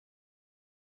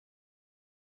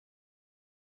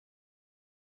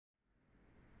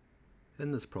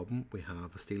In this problem we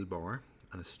have a steel bar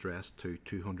and is stressed to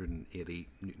 280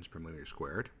 newtons per millimeter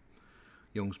squared.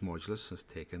 Young's modulus is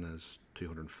taken as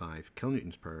 205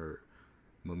 kilonewtons per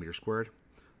millimeter squared.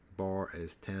 The bar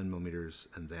is 10 millimeters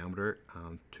in diameter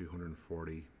and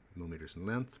 240 millimeters in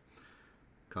length.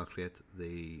 Calculate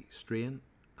the strain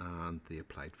and the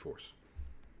applied force.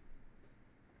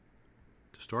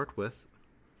 To start with,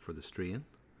 for the strain,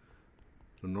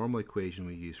 the normal equation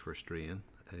we use for strain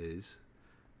is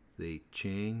the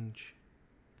change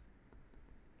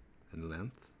in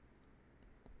length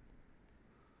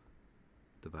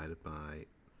divided by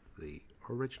the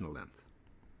original length.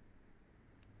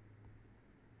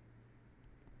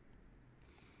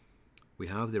 We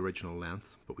have the original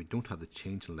length, but we don't have the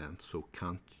change in length, so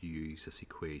can't use this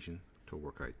equation to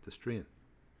work out the strain.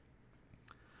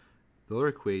 The other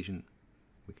equation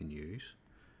we can use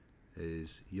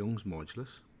is Young's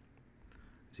modulus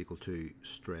is equal to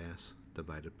stress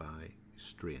divided by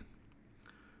strain.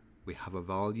 We have a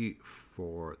value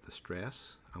for the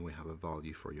stress and we have a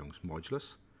value for Young's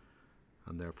modulus,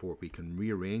 and therefore we can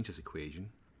rearrange this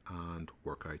equation and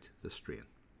work out the strain.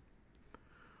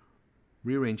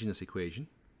 Rearranging this equation,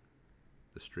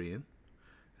 the strain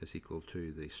is equal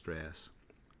to the stress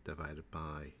divided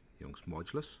by Young's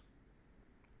modulus.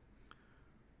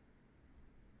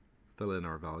 Fill in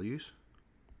our values.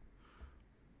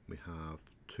 We have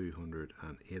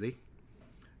 280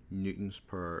 newtons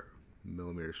per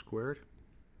millimeter squared.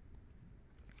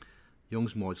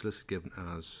 Young's modulus is given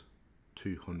as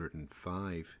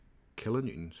 205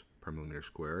 kilonewtons per millimeter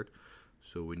squared,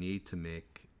 so we need to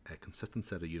make a consistent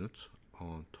set of units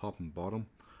on top and bottom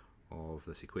of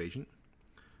this equation.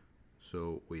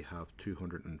 So we have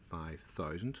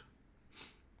 205,000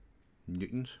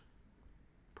 newtons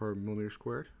per millimeter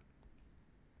squared.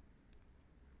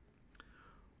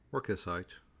 Work this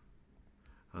out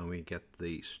and we get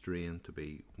the strain to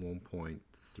be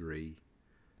 1.366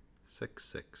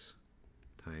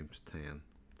 times 10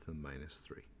 to the minus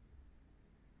 3.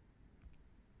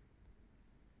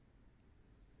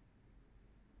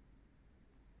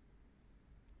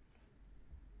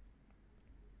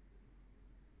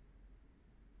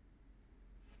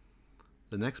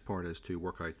 The next part is to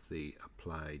work out the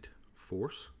applied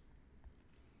force.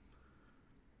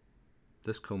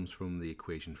 This comes from the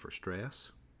equation for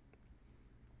stress.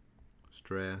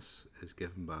 Stress is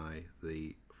given by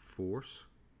the force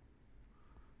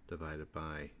divided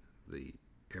by the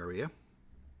area.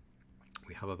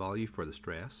 We have a value for the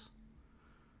stress.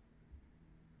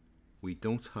 We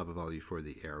don't have a value for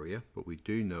the area, but we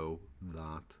do know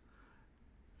that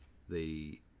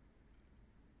the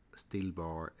steel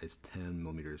bar is 10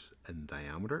 millimeters in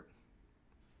diameter.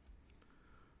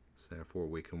 So therefore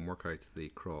we can work out the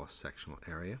cross-sectional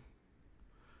area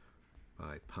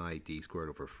by pi d squared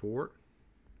over 4.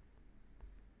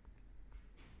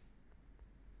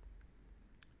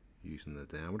 Using the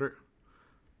diameter,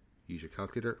 use your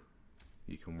calculator,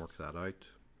 you can work that out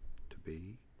to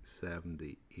be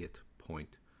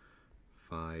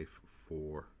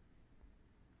 78.54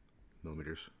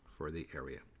 millimeters for the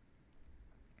area.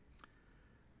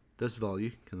 This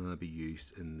value can then be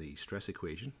used in the stress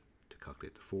equation to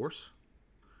calculate the force.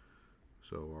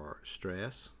 So our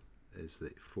stress is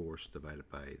the force divided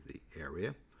by the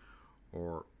area,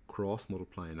 or cross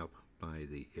multiplying up by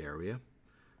the area.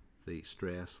 The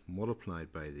stress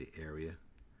multiplied by the area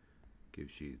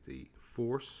gives you the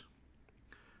force.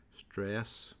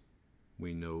 Stress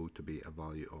we know to be a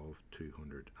value of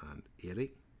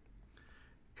 280.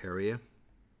 Area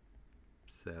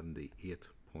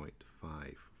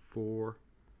 78.54,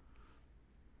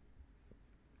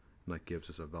 and that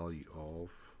gives us a value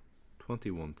of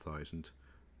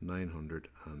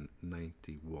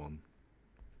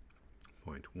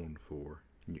 21,991.14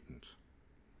 newtons.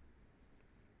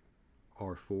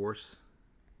 Our force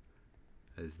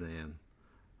is then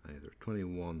either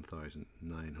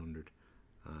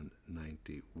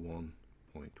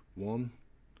 21,991.1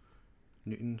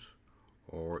 newtons,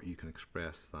 or you can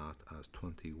express that as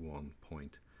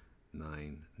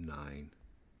 21.99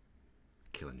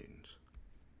 kilonewtons.